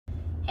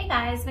Hey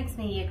guys, Mixed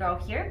Media Girl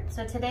here.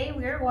 So today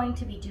we're going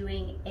to be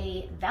doing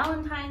a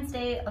Valentine's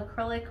Day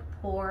acrylic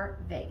pour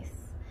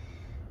vase.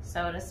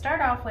 So to start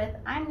off with,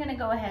 I'm gonna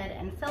go ahead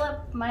and fill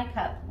up my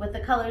cup with the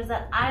colors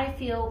that I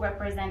feel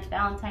represent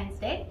Valentine's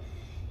Day.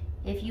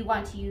 If you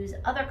want to use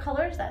other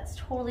colors, that's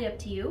totally up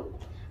to you.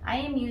 I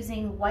am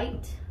using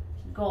white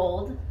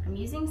gold. I'm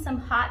using some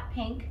hot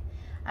pink.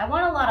 I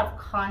want a lot of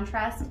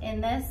contrast in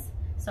this,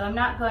 so I'm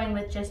not going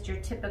with just your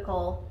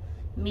typical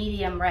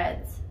medium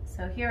reds.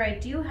 So here I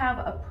do have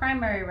a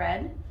primary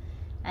red,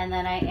 and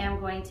then I am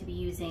going to be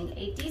using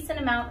a decent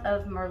amount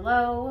of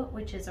Merlot,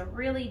 which is a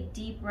really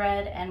deep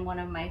red and one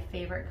of my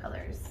favorite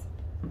colors.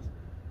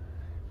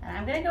 And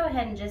I'm gonna go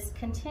ahead and just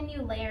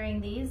continue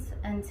layering these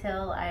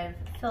until I've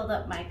filled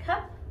up my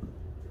cup.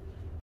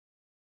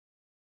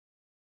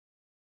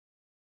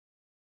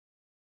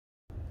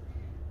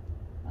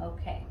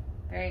 Okay,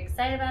 very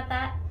excited about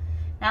that.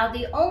 Now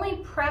the only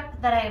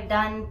prep that I've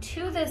done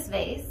to this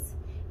vase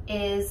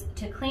is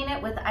to clean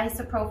it with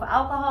isopropyl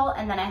alcohol,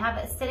 and then I have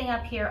it sitting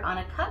up here on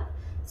a cup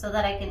so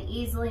that I can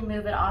easily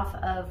move it off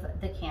of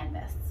the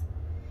canvas.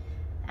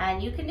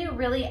 And you can do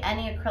really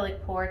any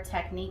acrylic pour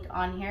technique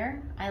on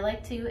here. I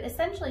like to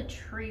essentially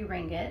tree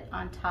ring it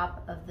on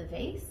top of the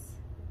vase.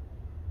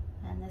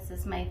 And this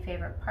is my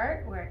favorite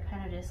part, where it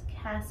kind of just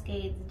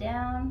cascades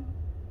down.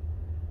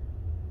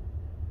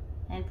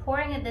 And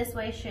pouring it this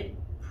way should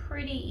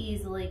pretty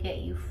easily get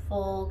you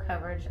full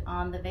coverage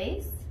on the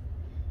vase.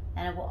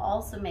 And it will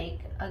also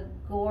make a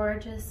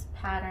gorgeous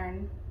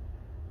pattern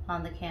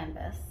on the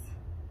canvas.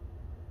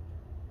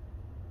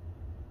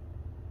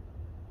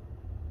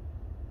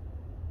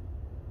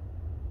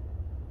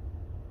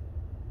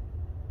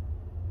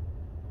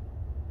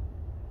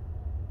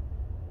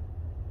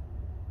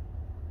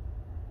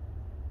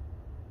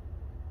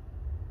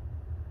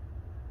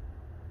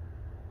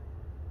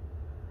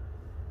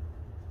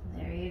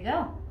 There you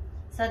go.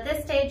 So at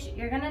this stage,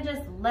 you're gonna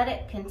just let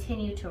it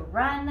continue to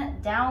run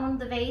down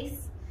the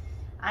vase.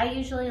 I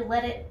usually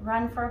let it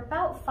run for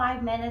about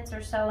 5 minutes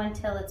or so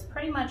until it's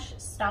pretty much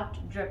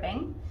stopped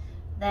dripping.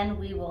 Then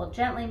we will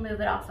gently move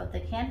it off of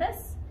the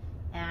canvas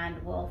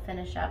and we'll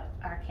finish up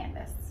our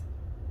canvas.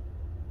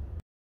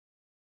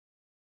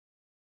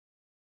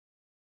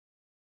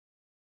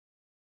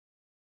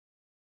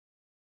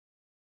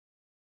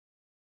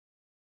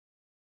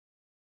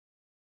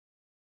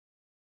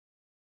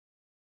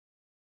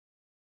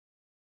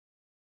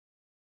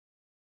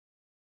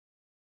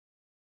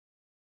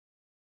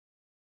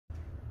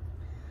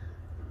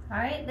 All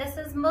right, this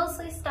is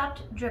mostly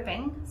stopped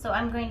dripping, so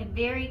I'm going to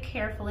very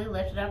carefully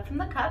lift it up from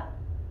the cup.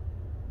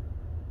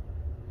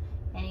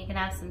 And you can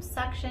have some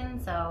suction,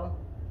 so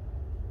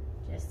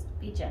just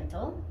be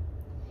gentle.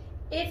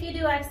 If you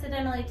do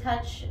accidentally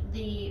touch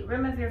the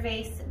rim of your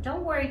vase,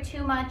 don't worry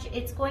too much.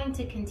 It's going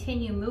to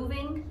continue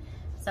moving,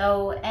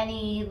 so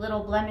any little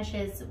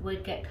blemishes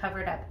would get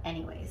covered up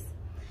anyways.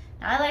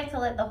 Now I like to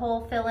let the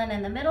hole fill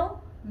in the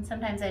middle, and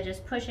sometimes I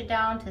just push it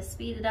down to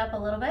speed it up a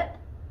little bit.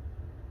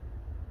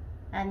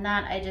 And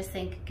that I just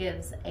think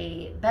gives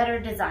a better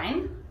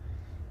design.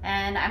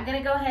 And I'm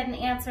gonna go ahead and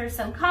answer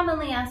some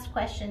commonly asked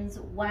questions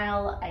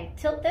while I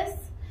tilt this.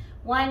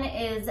 One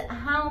is,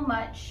 how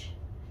much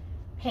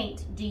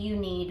paint do you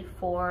need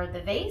for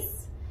the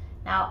vase?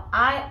 Now,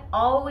 I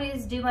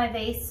always do my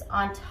vase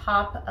on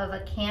top of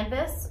a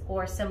canvas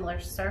or similar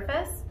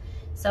surface.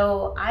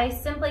 So I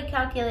simply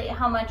calculate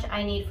how much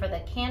I need for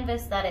the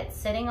canvas that it's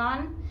sitting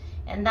on,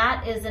 and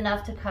that is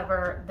enough to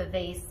cover the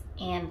vase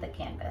and the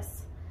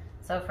canvas.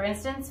 So for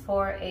instance,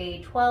 for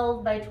a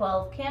 12 by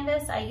 12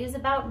 canvas, I use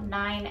about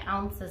 9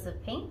 ounces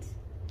of paint.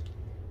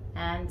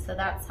 And so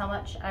that's how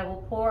much I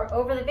will pour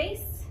over the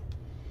vase.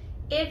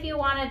 If you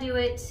want to do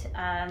it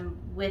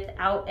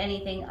without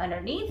anything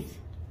underneath,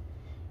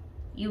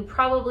 you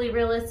probably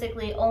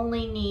realistically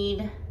only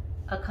need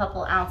a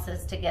couple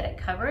ounces to get it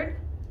covered,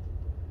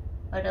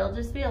 but it'll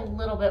just be a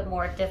little bit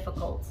more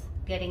difficult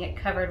getting it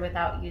covered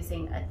without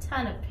using a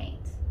ton of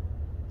paint.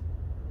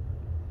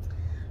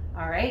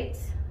 All right.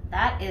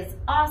 That is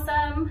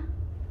awesome.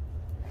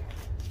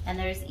 And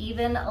there's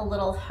even a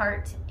little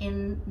heart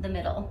in the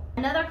middle.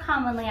 Another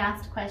commonly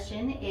asked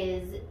question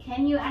is,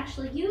 can you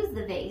actually use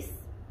the vase?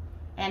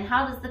 And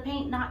how does the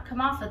paint not come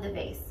off of the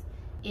vase?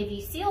 If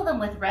you seal them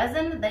with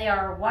resin, they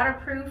are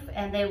waterproof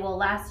and they will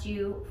last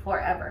you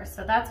forever.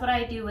 So that's what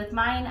I do with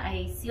mine.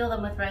 I seal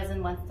them with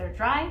resin once they're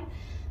dry.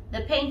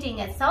 The painting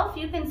itself,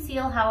 you can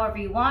seal however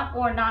you want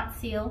or not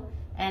seal,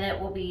 and it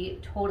will be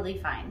totally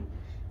fine.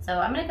 So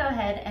I'm gonna go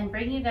ahead and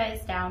bring you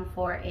guys down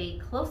for a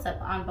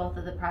close-up on both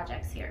of the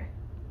projects here.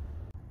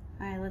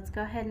 All right, let's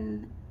go ahead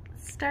and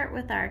start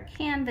with our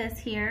canvas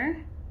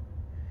here.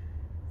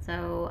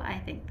 So I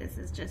think this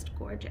is just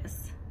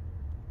gorgeous.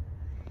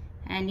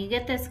 And you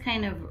get this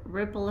kind of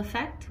ripple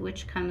effect,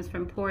 which comes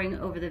from pouring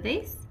over the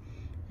vase.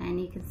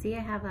 And you can see I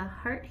have a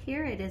heart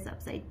here. It is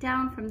upside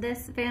down from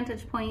this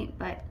vantage point,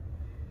 but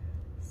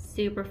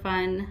super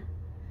fun.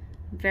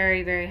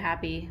 Very, very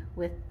happy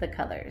with the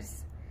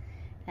colors.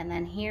 And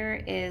then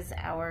here is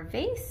our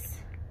vase.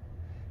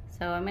 So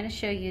So I'm going to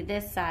show you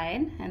this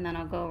side, and then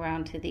I'll go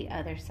around to the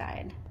other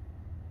side.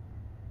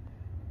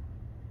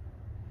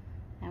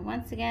 And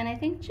once again, I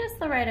think just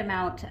the right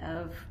amount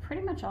of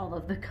pretty much all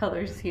of the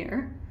colors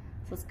here.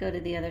 So let's go to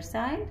the other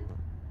side.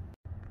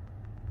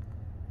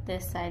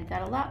 This side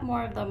got a lot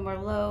more of the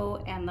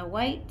Merlot and the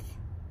white,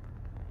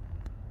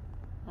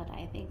 but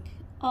I think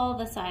all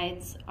the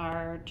sides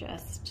are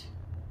just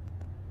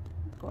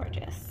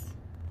gorgeous.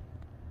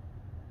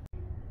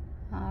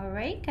 All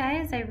right,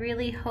 guys, I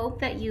really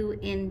hope that you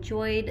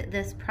enjoyed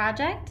this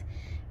project.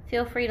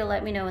 Feel free to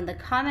let me know in the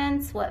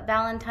comments what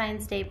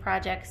Valentine's Day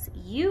projects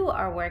you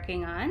are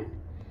working on,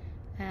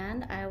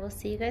 and I will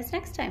see you guys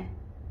next time.